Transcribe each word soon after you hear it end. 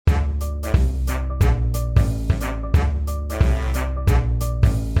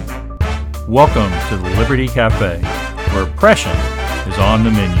Welcome to the Liberty Café, where oppression is on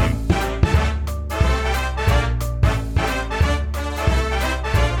the menu.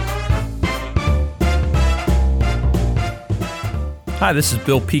 Hi, this is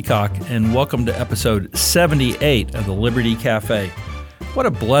Bill Peacock, and welcome to episode 78 of the Liberty Café. What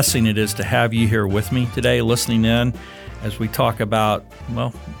a blessing it is to have you here with me today, listening in as we talk about,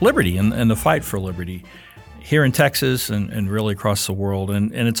 liberty and the fight for liberty here in Texas and really across the world.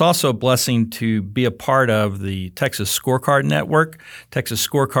 And it's also a blessing to be a part of the Texas Scorecard Network. Texas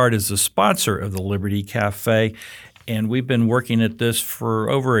Scorecard is the sponsor of the Liberty Café, and we've been working at this for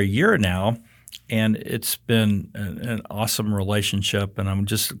over a year now, and it's been an awesome relationship, and I'm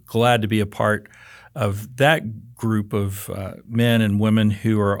just glad to be a part of that group of men and women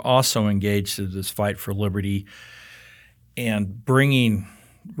who are also engaged in this fight for liberty and bringing –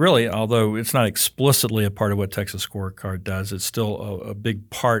 really, although it's not explicitly a part of what Texas Scorecard does, it's still a big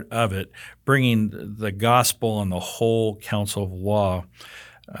part of it, bringing the gospel and the whole counsel of law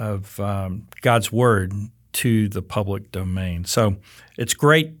of God's word to the public domain. So it's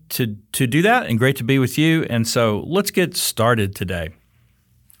great to do that and great to be with you. And so let's get started today.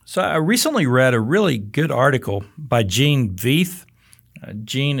 So I recently read a really good article by Gene Veith.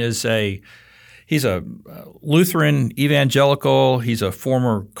 Gene is He's a Lutheran evangelical. He's a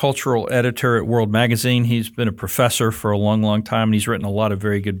former cultural editor at World Magazine. He's been a professor for a long, long time, and he's written a lot of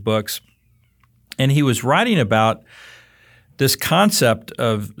very good books. And he was writing about this concept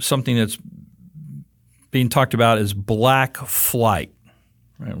of something that's being talked about as black flight.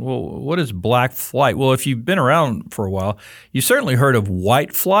 Right? Well, what is black flight? Well, if you've been around for a while, you certainly heard of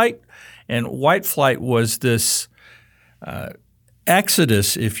white flight. And white flight was this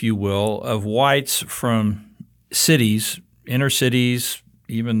exodus, if you will, of whites from cities, inner cities,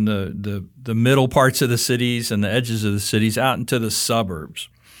 even the middle parts of the cities and the edges of the cities out into the suburbs.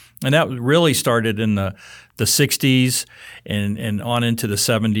 And that really started in the 60s and on into the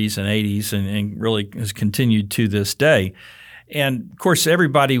 70s and 80s and really has continued to this day. And, of course,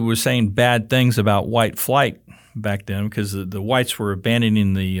 everybody was saying bad things about white flight back then because the whites were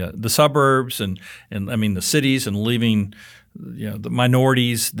abandoning the suburbs and the cities and leaving the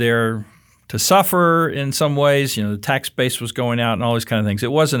minorities there to suffer in some ways. The tax base was going out and all these kind of things.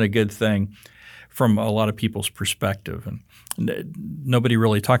 It wasn't a good thing from a lot of people's perspective. And nobody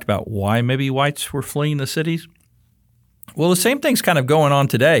really talked about why maybe whites were fleeing the cities. Well, the same thing's kind of going on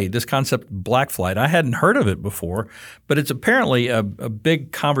today, this concept of black flight. I hadn't heard of it before, but it's apparently a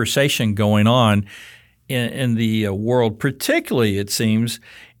big conversation going on in the world, particularly, it seems,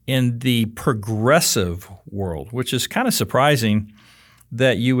 in the progressive world, which is kind of surprising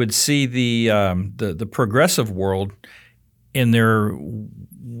that you would see the progressive world in their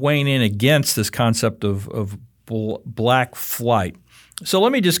weighing in against this concept of black flight. So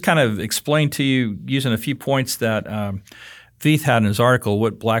let me just kind of explain to you using a few points that Veith had in his article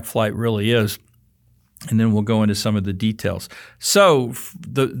what black flight really is, and then we'll go into some of the details. So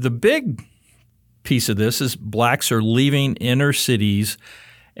the big piece of this is blacks are leaving inner cities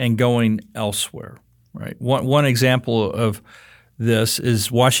and going elsewhere, right? One example of this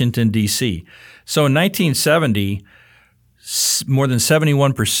is Washington, D.C. So in 1970, more than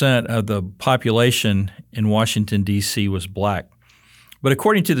 71% of the population in Washington, D.C. was black. But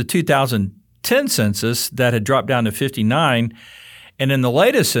according to the 2010 census, that had dropped down to 59, and in the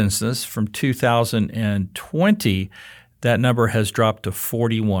latest census from 2020, that number has dropped to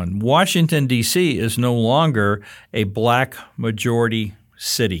 41. Washington, D.C. is no longer a black majority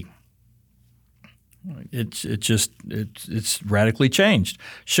city. It's radically changed.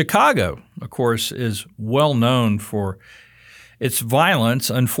 Chicago, of course, is well known for its violence,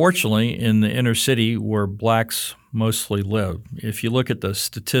 unfortunately, in the inner city where blacks mostly live. If you look at the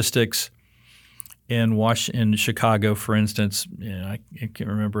statistics in Chicago, for instance, I can't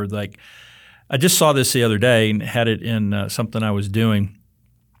remember. I just saw this the other day and had it in something I was doing.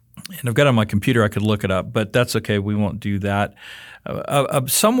 And I've got it on my computer. I could look it up, but that's okay. We won't do that.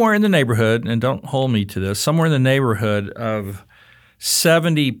 Somewhere in the neighborhood, and don't hold me to this, somewhere in the neighborhood of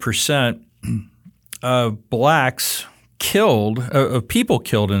 70% of blacks killed, of people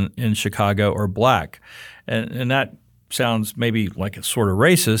killed in Chicago are black. And that sounds maybe like it's sort of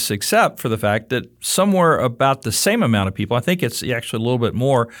racist, except for the fact that somewhere about the same amount of people, I think it's actually a little bit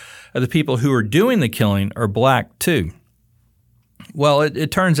more, of the people who are doing the killing are black too. Well,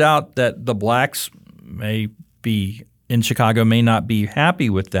 it turns out that the blacks may be in Chicago may not be happy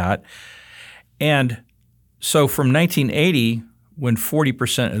with that. And so from 1980, when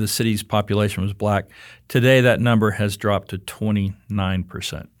 40% of the city's population was black, today that number has dropped to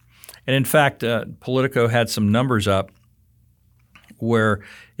 29%. And in fact, Politico had some numbers up where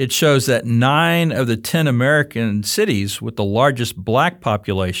it shows that 9 of the 10 American cities with the largest black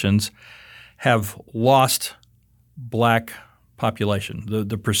populations have lost black population.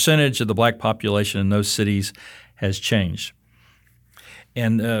 The percentage of the black population in those cities has changed.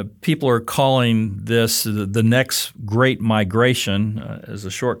 And people are calling this the next great migration. As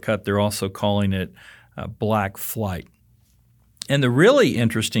a shortcut, they're also calling it black flight. And the really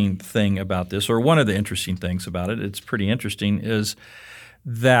interesting thing about this, or one of the interesting things about it, it's pretty interesting, is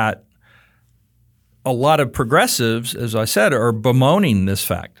that a lot of progressives, as I said, are bemoaning this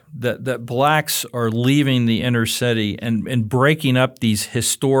fact that blacks are leaving the inner city and breaking up these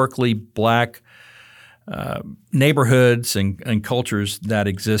historically black neighborhoods and cultures that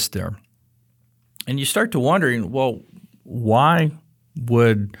exist there. And you start to wondering, well, why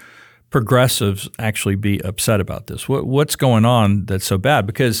would progressives actually be upset about this? What's going on that's so bad?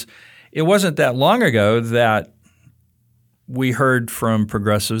 Because it wasn't that long ago that we heard from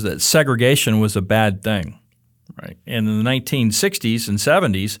progressives that segregation was a bad thing, right? And in the 1960s and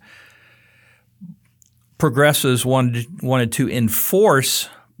 70s, progressives wanted to enforce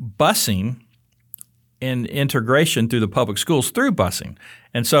busing and integration through the public schools through busing.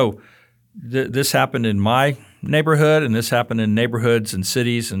 And so this happened in my neighborhood, and this happened in neighborhoods and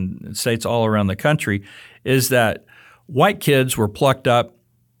cities and states all around the country, is that white kids were plucked up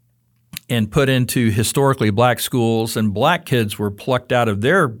and put into historically black schools, and black kids were plucked out of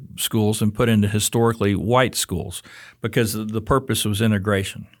their schools and put into historically white schools because the purpose was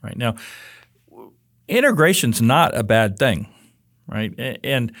integration. Right now, integration's not a bad thing, right?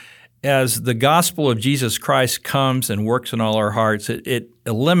 And as the gospel of Jesus Christ comes and works in all our hearts, it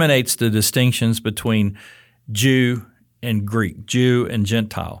eliminates the distinctions between Jew and Greek, Jew and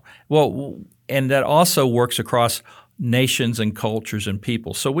Gentile. Well, and that also works across nations and cultures and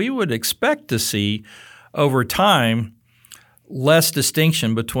people. So we would expect to see over time less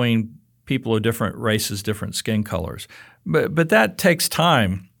distinction between people of different races, different skin colors. But that takes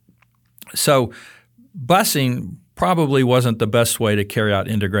time. So busing probably wasn't the best way to carry out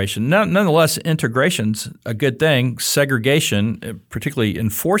integration. Nonetheless, integration's a good thing. Segregation, particularly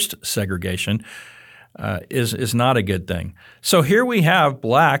enforced segregation, is not a good thing. So here we have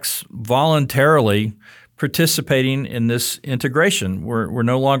blacks voluntarily participating in this integration. We're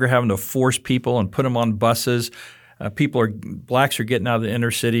no longer having to force people and put them on buses. Blacks are getting out of the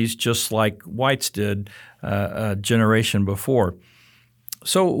inner cities just like whites did a generation before.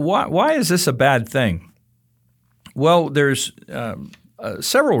 So why is this a bad thing? Well, there's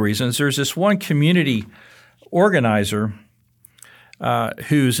several reasons. There's this one community organizer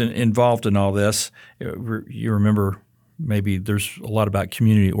who's involved in all this. You remember maybe there's a lot about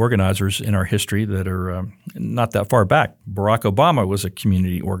community organizers in our history that are not that far back. Barack Obama was a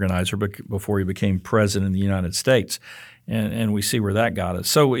community organizer before he became president of the United States, and we see where that got us.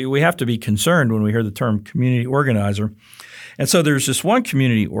 So we have to be concerned when we hear the term community organizer. And so there's this one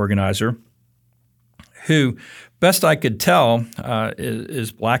community organizer who, best I could tell,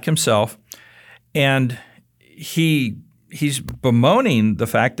 is black himself, and he's bemoaning the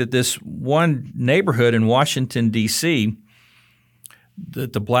fact that this one neighborhood in Washington, D.C.,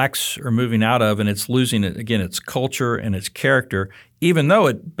 that the blacks are moving out of, and it's losing, again, its culture and its character, even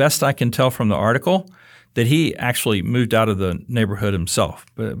though, best I can tell from the article, that he actually moved out of the neighborhood himself.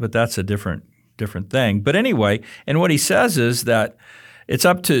 But that's a different thing. But anyway, and what he says is that it's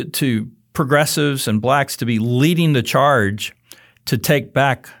up to progressives and blacks to be leading the charge to take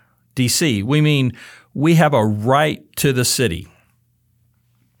back D.C. We have a right to the city.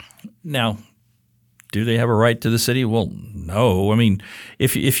 Now, do they have a right to the city? Well, no. I mean,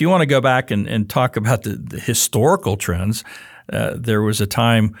 if you want to go back and talk about the historical trends, there was a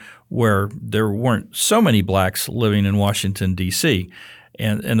time where there weren't so many blacks living in Washington, D.C.,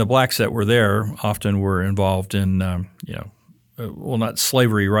 and the blacks that were there often were involved in, not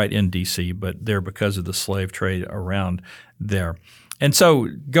slavery right in D.C., but there because of the slave trade around there. And so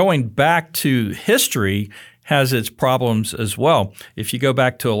going back to history has its problems as well. If you go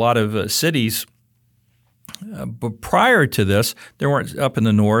back to a lot of cities, but prior to this, there weren't up in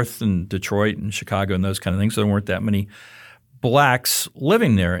the north and Detroit and Chicago and those kind of things, there weren't that many blacks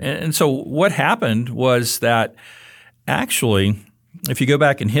living there. And so what happened was that actually, if you go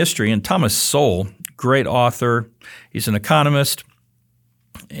back in history, and Thomas Sowell, great author, he's an economist,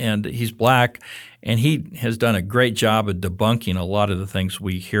 and he's black, and he has done a great job of debunking a lot of the things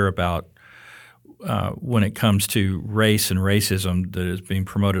we hear about when it comes to race and racism that is being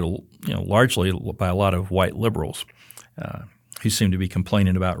promoted, largely by a lot of white liberals who seem to be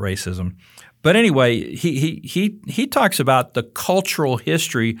complaining about racism. But anyway, he talks about the cultural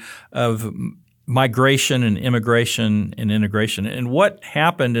history of migration and immigration and integration. And what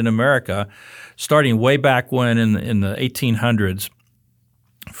happened in America, starting way back when in the 1800s,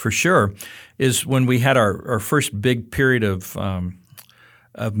 for sure, is when we had our first big period of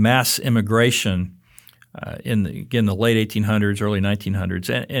mass immigration in the late 1800s, early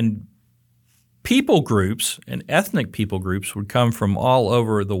 1900s, and people groups and ethnic people groups would come from all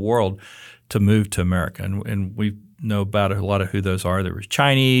over the world to move to America, and we know about a lot of who those are. There was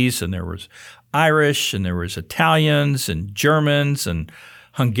Chinese, and there was Irish, and there was Italians, and Germans, and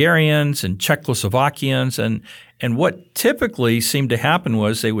Hungarians, and Czechoslovakians, and what typically seemed to happen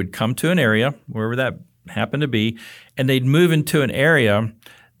was they would come to an area, wherever that happened to be, and they'd move into an area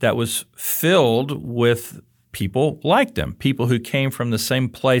that was filled with people like them, people who came from the same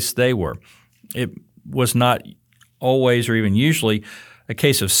place they were. It was not always or even usually a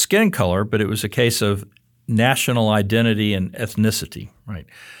case of skin color, but it was a case of national identity and ethnicity, right?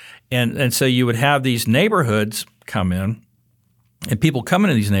 And so you would have these neighborhoods come in, and people come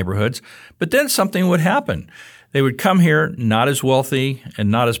into these neighborhoods, but then something would happen. They would come here not as wealthy and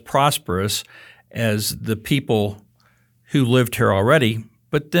not as prosperous as the people who lived here already,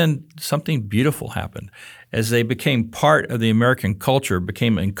 but then something beautiful happened. As they became part of the American culture,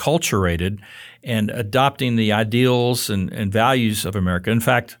 became enculturated and adopting the ideals and values of America. In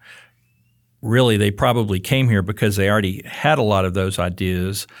fact, really, they probably came here because they already had a lot of those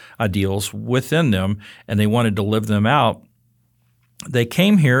ideals within them, and they wanted to live them out. They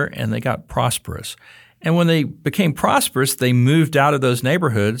came here and they got prosperous. And when they became prosperous, they moved out of those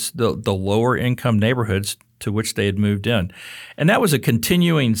neighborhoods, the lower income neighborhoods to which they had moved in. And that was a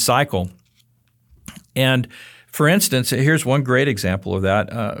continuing cycle. And for instance, here's one great example of that.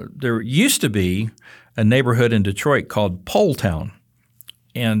 There used to be a neighborhood in Detroit called Pole Town.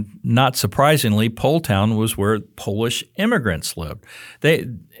 And not surprisingly, Pole Town was where Polish immigrants lived. They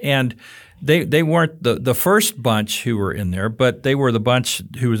weren't the first bunch who were in there, but they were the bunch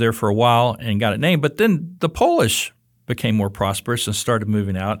who was there for a while and got it named. But then the Polish became more prosperous and started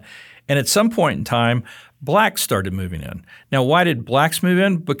moving out. And at some point in time, blacks started moving in. Now, why did blacks move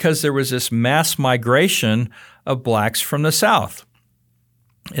in? Because there was this mass migration of blacks from the South.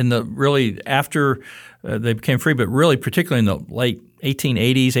 After they became free, but really particularly in the late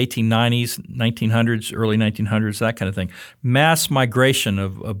 1880s, 1890s, 1900s, early 1900s, that kind of thing. Mass migration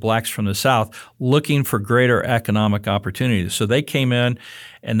of blacks from the South looking for greater economic opportunities. So they came in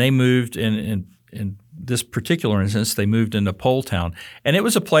and they moved in this particular instance, they moved into Pole Town. And it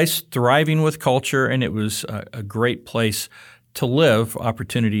was a place thriving with culture, and it was a great place to live,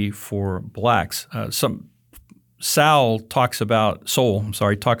 opportunity for blacks. Soul talks about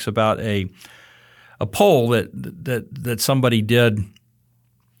a poll that somebody did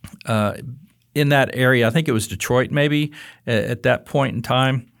in that area. I think it was Detroit maybe at that point in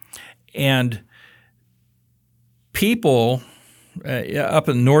time. And people up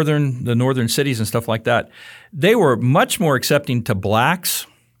in the northern cities and stuff like that, they were much more accepting to blacks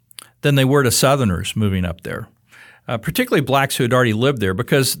than they were to Southerners moving up there. Particularly blacks who had already lived there,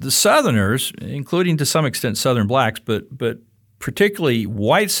 because the Southerners, including to some extent Southern blacks, but particularly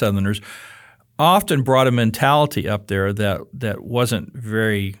white Southerners, often brought a mentality up there that wasn't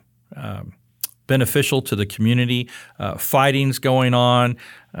very beneficial to the community. Fighting's going on,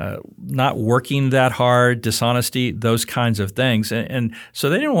 not working that hard, dishonesty, those kinds of things. And so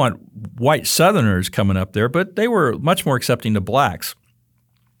they didn't want white Southerners coming up there, but they were much more accepting to blacks.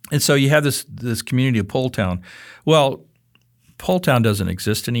 And so you have this community of Pole Town. Well, Pole Town doesn't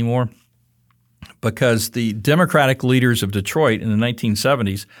exist anymore because the Democratic leaders of Detroit in the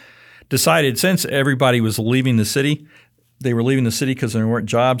 1970s decided, since everybody was leaving the city, they were leaving the city because there weren't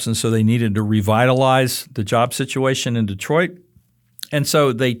jobs, and so they needed to revitalize the job situation in Detroit. And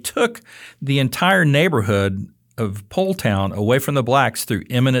so they took the entire neighborhood of Pole Town away from the blacks through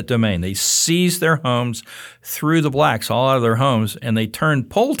eminent domain. They seized their homes, threw the blacks all out of their homes, and they turned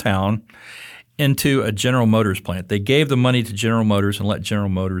Pole Town into a General Motors plant. They gave the money to General Motors and let General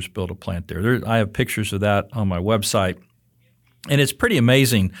Motors build a plant there. I have pictures of that on my website. And it's pretty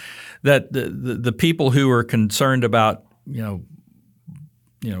amazing that the people who are concerned about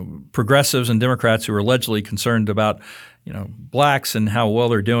progressives and Democrats who are allegedly concerned about blacks and how well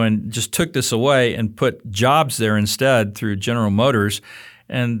they're doing just took this away and put jobs there instead through General Motors,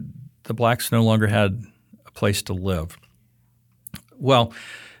 and the blacks no longer had a place to live. Well,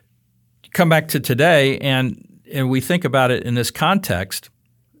 come back to today, and we think about it in this context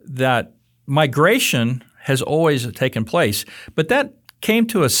that migration has always taken place, but that came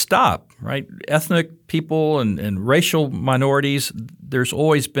to a stop right? Ethnic people and racial minorities, there's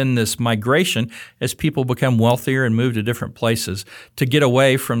always been this migration as people become wealthier and move to different places to get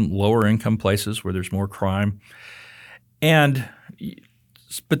away from lower income places where there's more crime.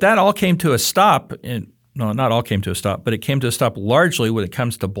 But that all came to a stop no, not all came to a stop, but it came to a stop largely when it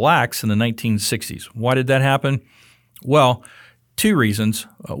comes to blacks in the 1960s. Why did that happen? Well, two reasons: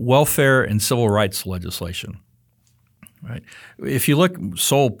 welfare and civil rights legislation. Right. If you look,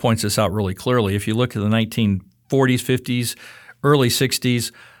 Sol points this out really clearly. If you look at the 1940s, 50s, early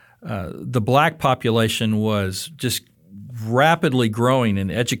 60s, the black population was just rapidly growing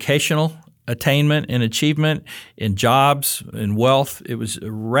in educational attainment and achievement, in jobs, in wealth. It was a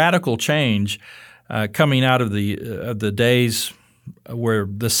radical change coming out of the days where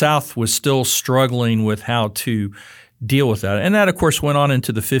the South was still struggling with how to deal with that. And that, of course, went on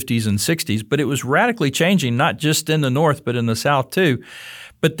into the 50s and 60s, but it was radically changing, not just in the North, but in the South too.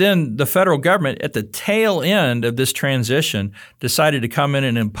 But then the federal government, at the tail end of this transition, decided to come in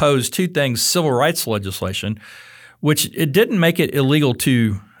and impose two things: civil rights legislation, which it didn't make it illegal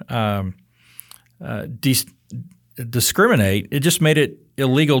to discriminate. It just made it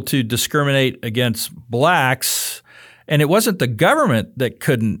illegal to discriminate against blacks. And it wasn't the government that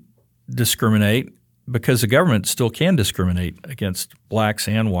couldn't discriminate, because the government still can discriminate against blacks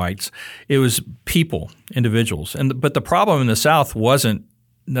and whites. It was people, individuals. But the problem in the South wasn't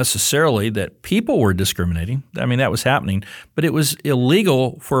necessarily that people were discriminating. I mean, that was happening, but it was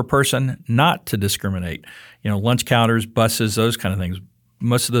illegal for a person not to discriminate. Lunch counters, buses, those kind of things.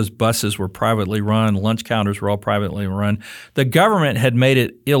 Most of those buses were privately run. Lunch counters were all privately run. The government had made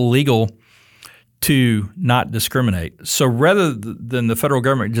it illegal to not discriminate. So rather than the federal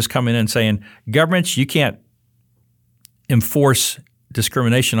government just coming in and saying, governments, you can't enforce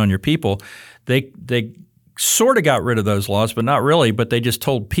discrimination on your people, they sort of got rid of those laws, but not really. But they just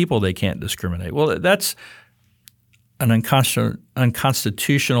told people they can't discriminate. Well, that's an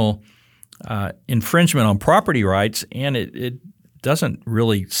unconstitutional infringement on property rights, and it doesn't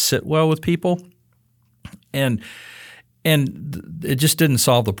really sit well with people. And it just didn't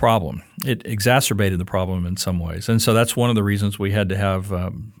solve the problem. It exacerbated the problem in some ways. And so that's one of the reasons we had to have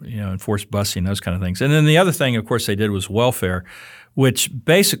enforced busing, those kind of things. And then the other thing, of course, they did was welfare, which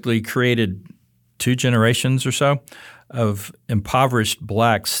basically created 2 generations or so of impoverished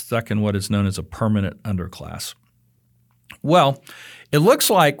blacks stuck in what is known as a permanent underclass. Well, it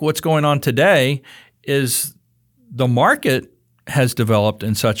looks like what's going on today is the market has developed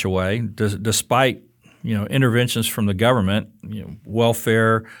in such a way, despite interventions from the government,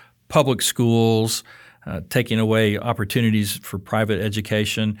 welfare, public schools, taking away opportunities for private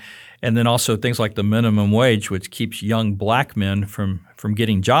education, and then also things like the minimum wage, which keeps young black men from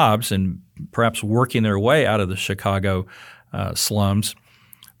getting jobs and perhaps working their way out of the Chicago slums.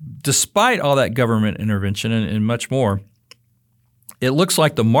 Despite all that government intervention and much more, it looks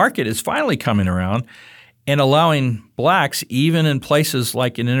like the market is finally coming around and allowing blacks, even in places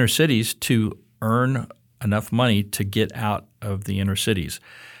like in inner cities, to earn enough money to get out of the inner cities.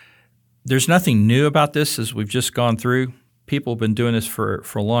 There's nothing new about this, as we've just gone through. People have been doing this for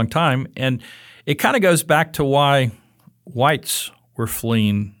a long time, and it kind of goes back to why whites were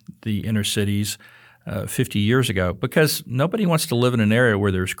fleeing the inner cities 50 years ago, because nobody wants to live in an area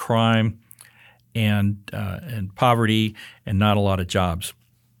where there's crime and poverty and not a lot of jobs.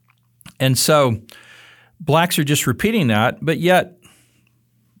 And so blacks are just repeating that, but yet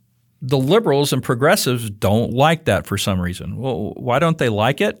the liberals and progressives don't like that for some reason. Well, why don't they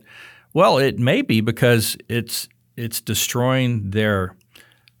like it? Well, it may be because it's destroying their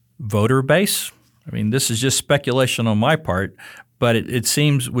voter base. I mean, this is just speculation on my part, but it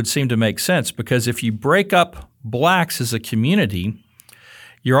would seem to make sense, because if you break up blacks as a community,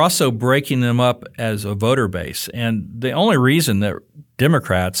 you're also breaking them up as a voter base. And the only reason that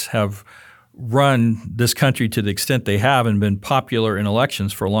Democrats have run this country to the extent they have and been popular in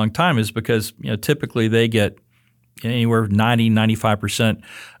elections for a long time is because typically they get anywhere 90-95%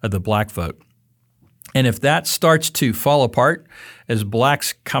 of the black vote. And if that starts to fall apart as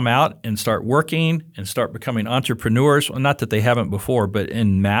blacks come out and start working and start becoming entrepreneurs, well, not that they haven't before, but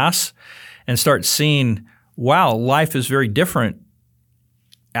en masse, and start seeing, wow, life is very different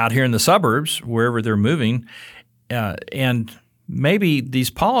out here in the suburbs, wherever they're moving, and maybe these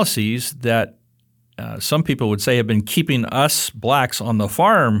policies that some people would say have been keeping us blacks on the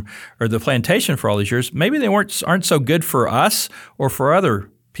farm or the plantation for all these years, maybe they aren't so good for us or for other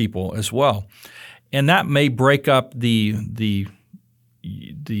people as well. And that may break up the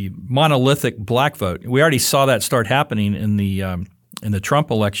monolithic black vote. We already saw that start happening in the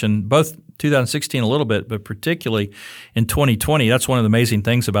Trump election, both 2016 a little bit, but particularly in 2020. That's one of the amazing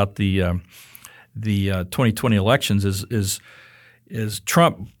things about the 2020 elections is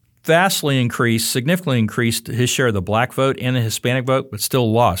Trump significantly increased his share of the black vote and the Hispanic vote, but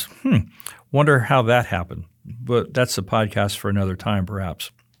still lost. Wonder how that happened. But that's a podcast for another time,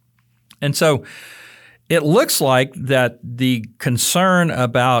 perhaps. And so it looks like that the concern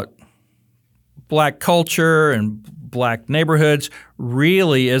about black culture and black neighborhoods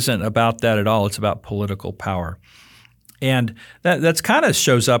really isn't about that at all. It's about political power. And that's kind of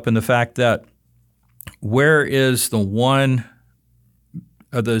shows up in the fact that where is the one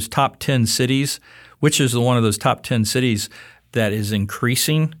of those top 10 cities, which is the one of those top 10 cities that is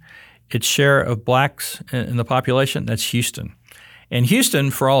increasing its share of blacks in the population? That's Houston. And Houston,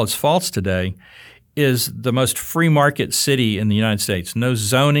 for all its faults today, is the most free market city in the United States. No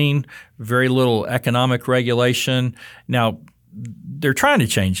zoning, very little economic regulation. Now, they're trying to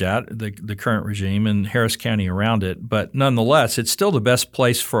change that, the current regime and Harris County around it, but nonetheless, it's still the best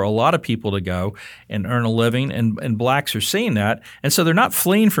place for a lot of people to go and earn a living, and blacks are seeing that. And so they're not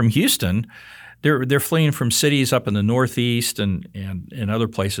fleeing from Houston. They're fleeing from cities up in the Northeast and other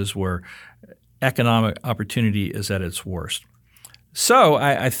places where economic opportunity is at its worst. So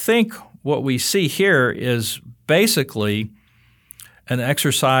I think what we see here is basically an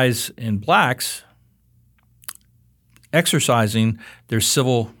exercise in blacks exercising their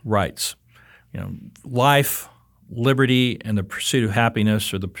civil rights, life, liberty, and the pursuit of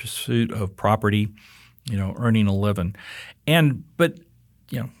happiness or the pursuit of property, earning a living. But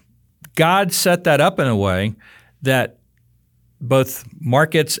God set that up in a way that both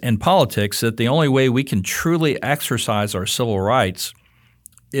markets and politics, that the only way we can truly exercise our civil rights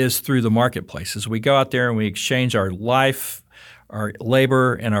is through the marketplace. As we go out there and we exchange our life, our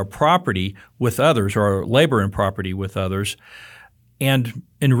labor, and our property with others, or our labor and property with others, and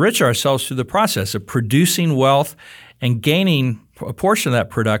enrich ourselves through the process of producing wealth and gaining a portion of that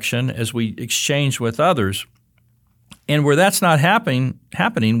production as we exchange with others. And where that's not happening,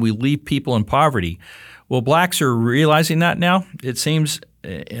 we leave people in poverty. Well, blacks are realizing that now, it seems,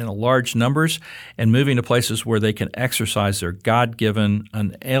 in large numbers, and moving to places where they can exercise their God-given,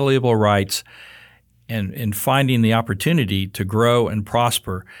 unalienable rights and finding the opportunity to grow and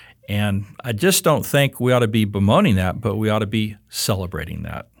prosper. And I just don't think we ought to be bemoaning that, but we ought to be celebrating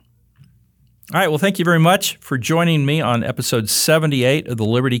that. All right, well, thank you very much for joining me on episode 78 of the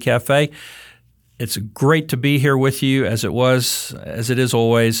Liberty Café. It's great to be here with you as it is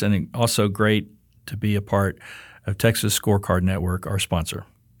always, and also great to be a part of Texas Scorecard Network, our sponsor.